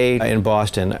stay in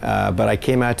Boston, but I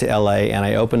came out to LA and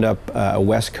I opened up a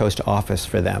West Coast office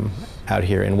for them out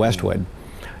here in Westwood.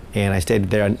 And I stayed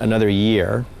there another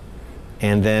year.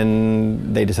 And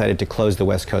then they decided to close the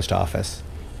West Coast office.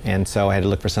 And so I had to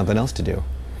look for something else to do.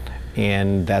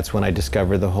 And that's when I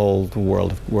discovered the whole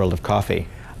world of coffee.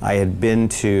 I had been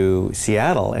to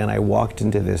Seattle and I walked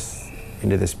into this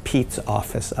Pete's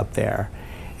office up there.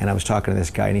 And I was talking to this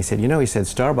guy and he said,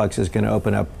 Starbucks is going to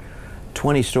open up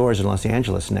 20 stores in Los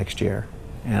Angeles next year.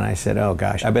 And I said, oh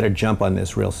gosh, I better jump on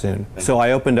this real soon. So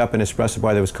I opened up an espresso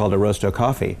bar that was called Arosto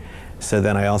Coffee. So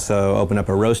then I also opened up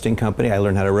a roasting company. I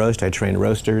learned how to roast. I trained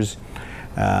roasters.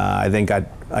 I then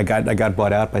got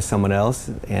bought out by someone else,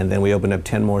 and then we opened up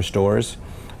 10 more stores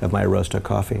of my Arosto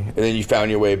Coffee. And then you found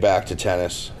your way back to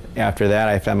tennis. After that,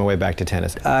 I found my way back to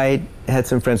tennis. I had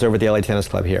some friends over at the LA Tennis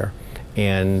Club here,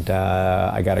 and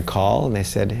I got a call, and they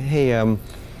said, hey,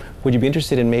 would you be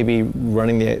interested in maybe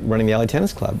running the LA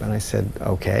Tennis Club? And I said,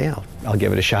 okay, I'll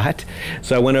give it a shot.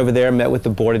 So I went over there, met with the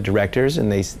board of directors,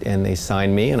 and they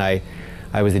signed me, and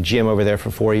I was the GM over there for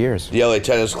 4 years. The LA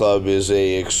Tennis Club is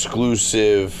a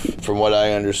exclusive, from what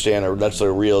I understand, that's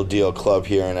a real deal club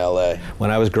here in LA.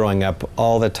 When I was growing up,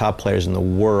 all the top players in the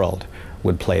world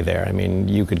would play there. I mean,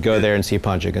 you could go there and see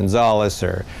Pancho Gonzalez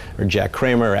or Jack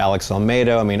Kramer or Alex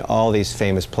Almeida. I mean, all these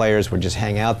famous players would just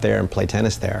hang out there and play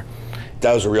tennis there.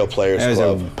 That was a real players club.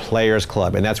 It was a players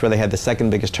club, and that's where they had the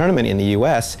second biggest tournament in the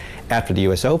U.S. after the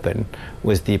U.S. Open,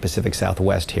 was the Pacific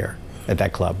Southwest here at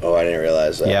that club. Oh, I didn't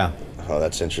realize that. Yeah. Oh,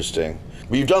 that's interesting.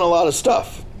 But you've done a lot of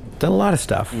stuff. Done a lot of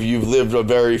stuff. You've lived a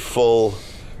very full...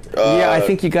 yeah, I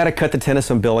think you got to cut the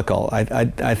tennis umbilical.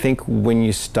 I think when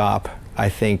you stop, I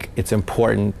think it's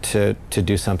important to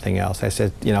do something else. I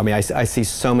said, I see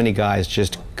so many guys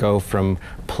just go from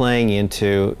playing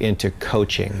into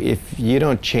coaching. If you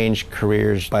don't change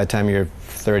careers by the time you're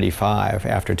 35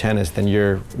 after tennis, then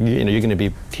you're going to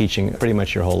be teaching pretty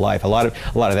much your whole life. A lot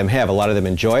of them have. A lot of them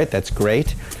enjoy it. That's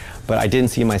great, but I didn't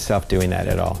see myself doing that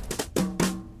at all.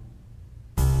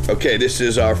 Okay, this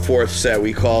is our fourth set.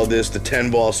 We call this the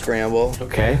 10-ball scramble.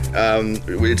 Okay.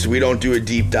 We don't do a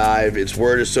deep dive. It's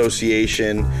word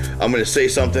association. I'm going to say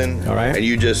something. All right. And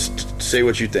you just say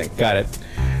what you think. Got it.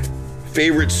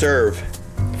 Favorite serve?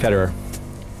 Federer.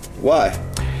 Why?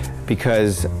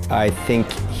 Because I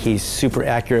think he's super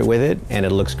accurate with it, and it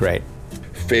looks great.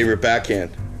 Favorite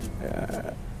backhand?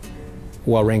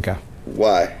 Wawrinka.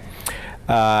 Why?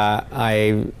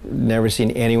 I've never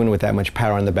seen anyone with that much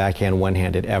power on the backhand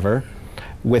one-handed ever.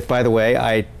 By the way,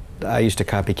 I I used to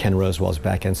copy Ken Rosewall's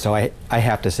backhand, so I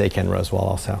have to say Ken Rosewall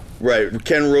also. Right.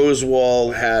 Ken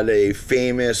Rosewall had a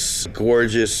famous,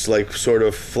 gorgeous, like sort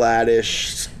of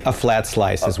flattish. A flat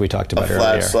slice, as we talked about earlier. A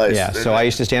flat slice. Yeah. So I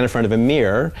used to stand in front of a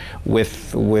mirror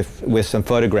with some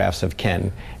photographs of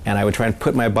Ken, and I would try and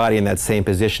put my body in that same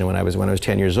position when I was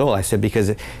 10 years old. I said,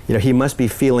 because he must be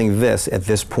feeling this at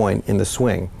this point in the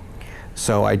swing.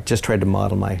 So I just tried to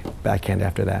model my backhand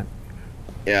after that.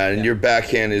 Yeah, and your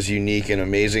backhand is unique and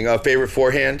amazing. Favorite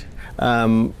forehand?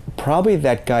 Probably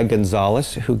that guy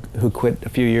Gonzalez who quit a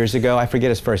few years ago. I forget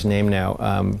his first name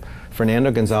now.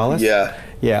 Fernando Gonzalez? Yeah.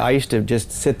 Yeah, I used to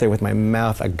just sit there with my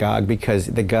mouth agog because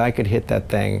the guy could hit that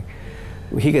thing.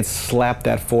 He could slap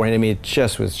that forehand. I mean, it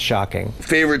just was shocking.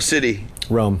 Favorite city?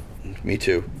 Rome. Me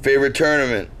too. Favorite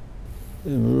tournament?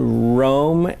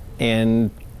 Rome and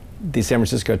the San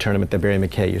Francisco tournament that Barry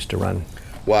McKay used to run.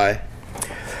 Why?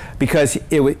 Because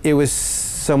it was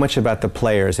so much about the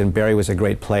players, and Barry was a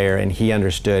great player, and he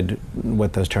understood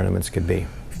what those tournaments could be.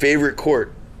 Favorite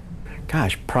court?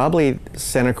 Gosh, probably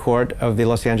center court of the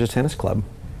Los Angeles Tennis Club.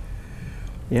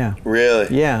 Yeah.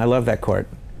 Really? Yeah, I love that court.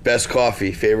 Best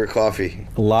coffee? Favorite coffee?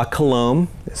 La Colombe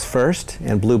is first,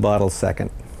 and Blue Bottle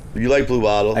second. You like Blue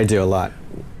Bottle? I do a lot.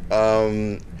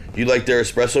 You like their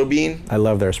espresso bean? I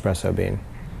love their espresso bean.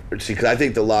 See, because I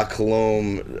think the La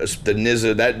Colombe,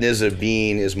 that Nizza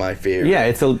bean is my favorite. Yeah,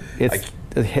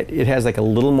 it has like a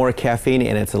little more caffeine,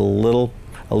 and it's a little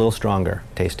stronger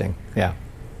tasting. Yeah.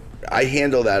 I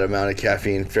handle that amount of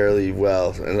caffeine fairly well,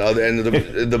 and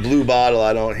the Blue Bottle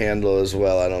I don't handle as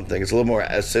well. I don't think it's a little more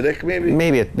acidic, maybe.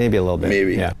 Maybe a little bit.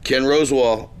 Maybe. Yeah. Ken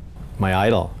Rosewall, my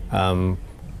idol,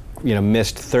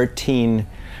 missed 13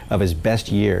 of his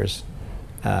best years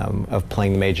of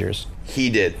playing the majors. He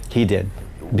did.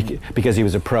 Because he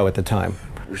was a pro at the time.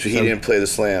 So he didn't play the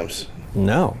slams.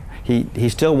 No. He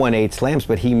still won 8 slams,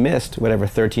 but he missed whatever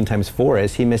 13 times 4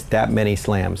 is. He missed that many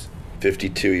slams.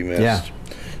 52 he missed. Yeah.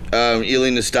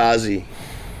 Ilie Nastase.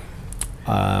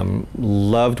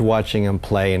 Loved watching him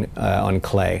play on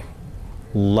clay.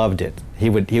 Loved it. He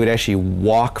would actually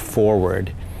walk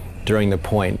forward during the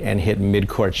point and hit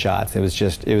mid-court shots. It was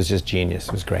just genius.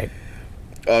 It was great.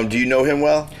 Do you know him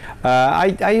well?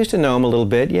 I used to know him a little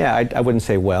bit. Yeah, I wouldn't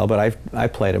say well, but I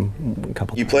played him a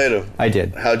couple times. You played him? I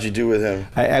did. How'd you do with him?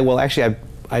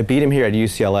 I beat him here at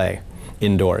UCLA,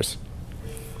 indoors.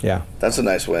 Yeah. That's a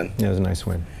nice win. Yeah, it was a nice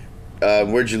win.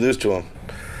 Where'd you lose to him?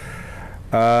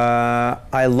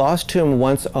 I lost to him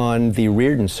once on the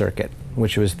Reardon circuit,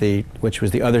 which was the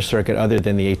other circuit other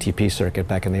than the ATP circuit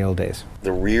back in the old days.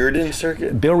 The Reardon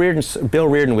circuit? Bill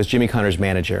Reardon was Jimmy Connor's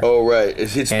manager. Oh, right.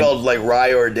 It's spelled like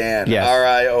Riordan. Yes.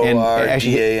 Riordan,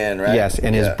 right? Yes,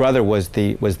 and his brother was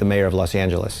the mayor of Los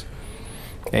Angeles.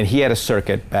 And he had a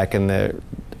circuit back in the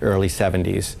early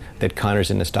 70s that Connors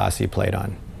and Nastase played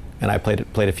on. And I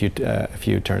played a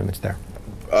few tournaments there.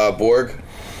 Borg?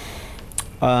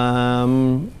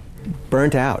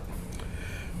 Burnt out.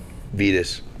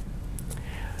 Vitas?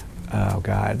 Oh,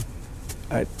 God.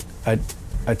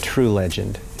 A true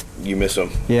legend. You miss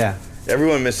him? Yeah.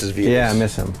 Everyone misses Vitas. Yeah, I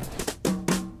miss him.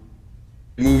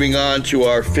 Moving on to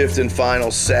our 5th and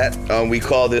final set. We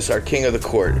call this our King of the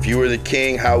Court. If you were the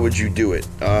king, how would you do it?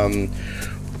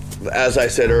 As I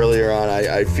said earlier on,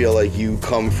 I feel like you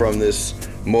come from this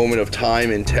moment of time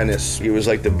in tennis. It was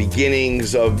like the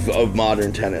beginnings of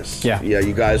modern tennis. Yeah. Yeah,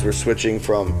 you guys were switching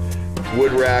from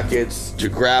wood rackets to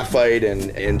graphite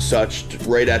and such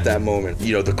right at that moment.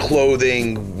 You know, the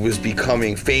clothing was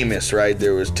becoming famous, right?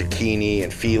 There was Tacchini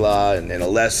and Fila and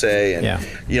Alessi. And, yeah.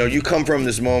 You know, you come from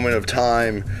this moment of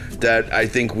time that I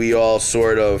think we all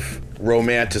sort of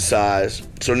romanticize.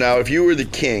 So now if you were the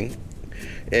king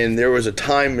and there was a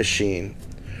time machine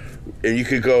and you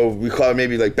could go, we call it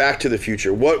maybe like Back to the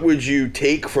Future, what would you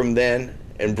take from then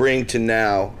and bring to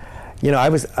now? You know, I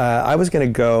was going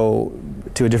to go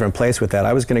to a different place with that.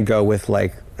 I was going to go with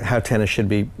like how tennis should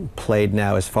be played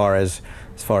now, as far as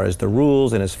the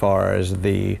rules and as far as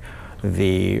the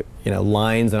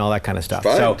lines and all that kind of stuff.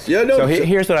 Fine.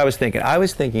 Here's what I was thinking. I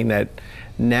was thinking that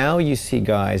now you see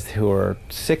guys who are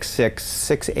 6'6",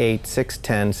 6'8",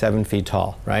 6'10", 7 feet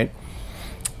tall, right?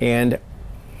 And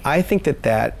I think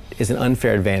that is an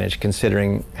unfair advantage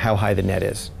considering how high the net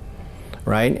is,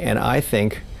 right? And I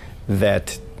think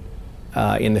that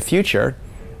in the future,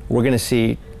 we're going to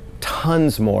see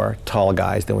tons more tall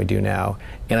guys than we do now.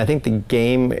 And I think the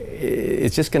game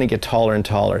is just going to get taller and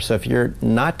taller. So if you're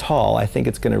not tall, I think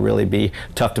it's going to really be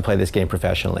tough to play this game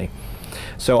professionally.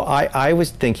 So I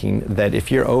was thinking that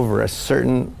if you're over a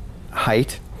certain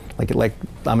height, like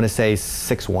I'm going to say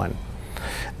 6'1",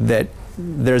 that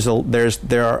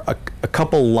there are a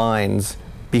couple lines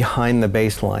behind the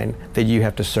baseline that you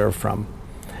have to serve from.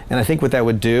 And I think what that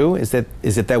would do is that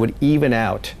would even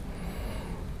out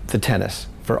the tennis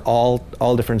for all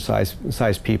different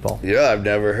size people. Yeah, I've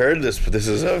never heard this, but this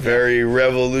is a very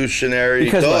revolutionary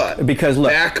thought. Because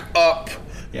look, back up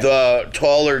the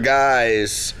taller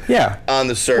guys on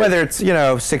the serve. Whether it's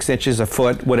 6 inches, a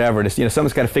foot, whatever it is,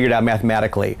 someone's got to figure it out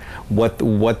mathematically what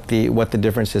the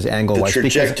difference is angle-wise. The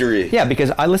trajectory.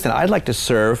 Because I'd like to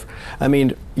serve. I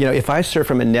mean, if I serve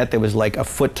from a net that was like a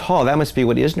foot tall, that must be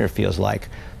what Isner feels like,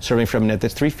 serving from a net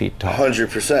that's 3 feet tall.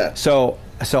 100%.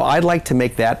 So I'd like to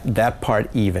make that part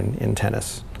even in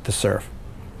tennis, the serve.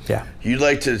 Yeah. You'd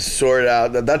like to sort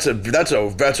out that's a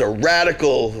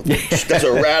radical that's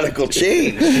a radical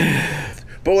change.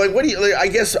 But what do you? I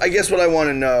guess what I want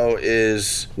to know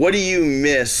is, what do you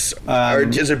miss, or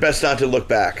is it best not to look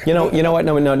back? You know what?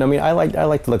 No. I mean, I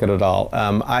like to look at it all.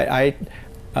 I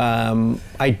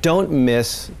don't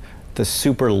miss the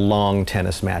super long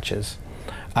tennis matches.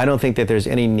 I don't think that there's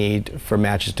any need for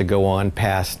matches to go on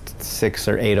past 6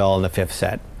 or 8 all in the 5th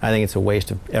set. I think it's a waste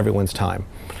of everyone's time.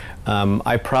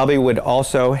 I probably would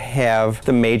also have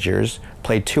the majors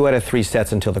play 2 out of 3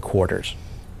 sets until the quarters.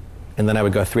 And then I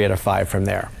would go 3 out of 5 from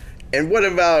there. And what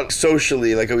about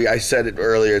socially? Like I said it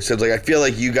earlier, it said, I feel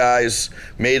like you guys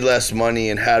made less money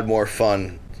and had more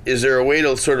fun. Is there a way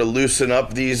to sort of loosen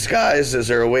up these guys? Is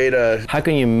there a way to... How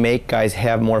can you make guys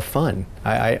have more fun?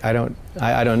 I don't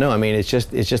know. I mean, it's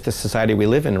just the society we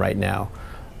live in right now.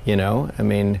 I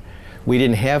mean, we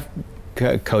didn't have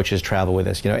coaches travel with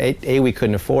us. A, we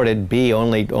couldn't afford it. B,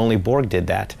 only Borg did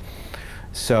that.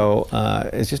 So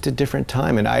it's just a different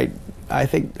time, and I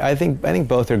think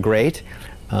both are great.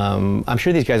 I'm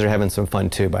sure these guys are having some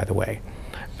fun too, by the way.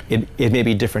 It may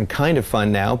be a different kind of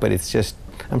fun now, but it's just,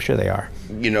 I'm sure they are.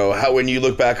 How, when you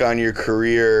look back on your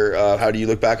career, how do you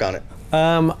look back on it?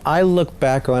 I look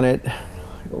back on it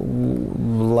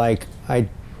like I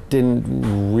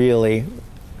didn't really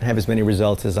have as many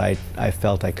results as I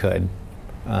felt I could.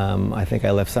 I think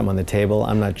I left something on the table.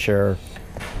 I'm not sure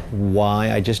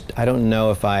why. I don't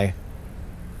know if I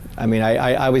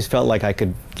always felt like I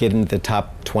could get into the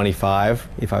top 25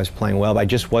 if I was playing well,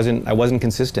 but I wasn't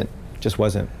consistent. Just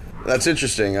wasn't. That's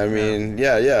interesting. I mean,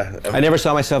 yeah. I never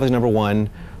saw myself as number 1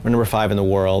 or number 5 in the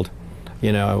world,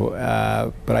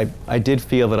 but I did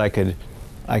feel that I could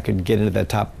get into the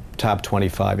top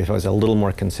 25 if I was a little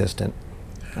more consistent.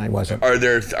 I wasn't. Are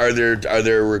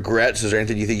there regrets? Is there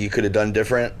anything you think you could have done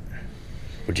different?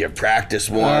 Would you have practiced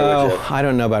more? I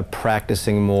don't know about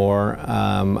practicing more.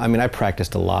 I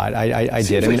practiced a lot. I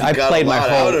did. Like I played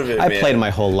my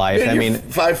whole life. Man,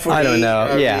 5 foot I don't 8.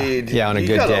 know. Yeah, on a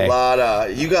good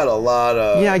day. You got a lot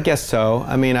of. Yeah, I guess so.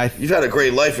 You've had a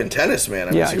great life in tennis, man.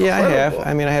 I have.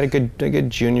 I had a good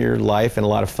junior life and a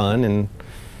lot of fun, and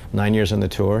 9 years on the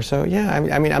tour. So yeah,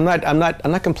 I'm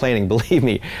not complaining. Believe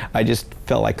me, I just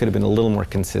felt I could have been a little more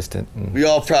consistent. We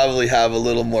all probably have a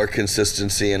little more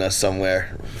consistency in us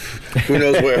somewhere. Who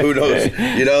knows where? Who knows?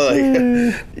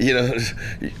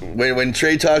 When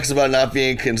Trey talks about not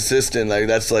being consistent,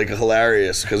 that's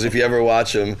hilarious. Because if you ever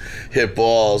watch him hit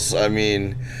balls,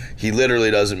 he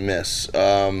literally doesn't miss.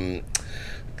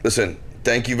 Listen,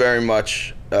 thank you very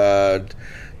much.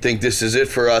 Think this is it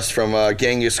for us from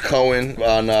Genghis Cohen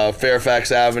on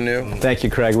Fairfax Avenue. Thank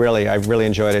you, Craig. Really, I really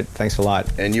enjoyed it. Thanks a lot.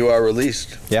 And you are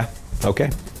released. Yeah.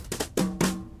 Okay.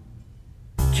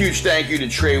 Huge thank you to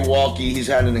Trey Walke. He's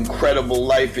had an incredible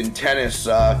life in tennis.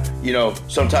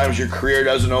 Sometimes your career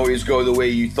doesn't always go the way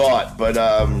you thought, but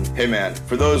hey man,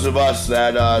 for those of us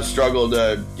that struggle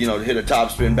to hit a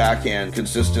topspin backhand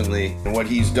consistently, and what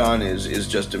he's done is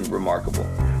just remarkable.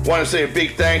 Want to say a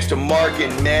big thanks to Mark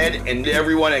and Ned and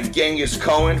everyone at Genghis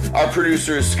Cohen. Our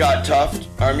producer is Scott Tuft.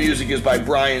 Our music is by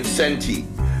Brian Senti.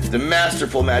 The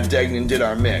masterful Matt Degnan did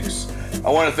our mix.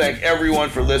 I want to thank everyone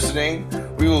for listening.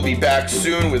 We will be back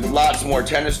soon with lots more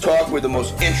tennis talk with the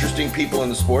most interesting people in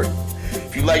the sport.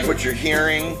 If you like what you're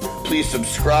hearing, please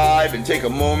subscribe and take a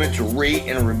moment to rate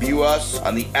and review us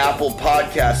on the Apple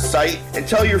Podcast site, and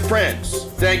tell your friends.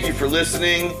 Thank you for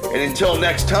listening, and until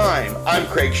next time, I'm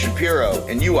Craig Shapiro,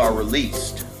 and you are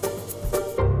released.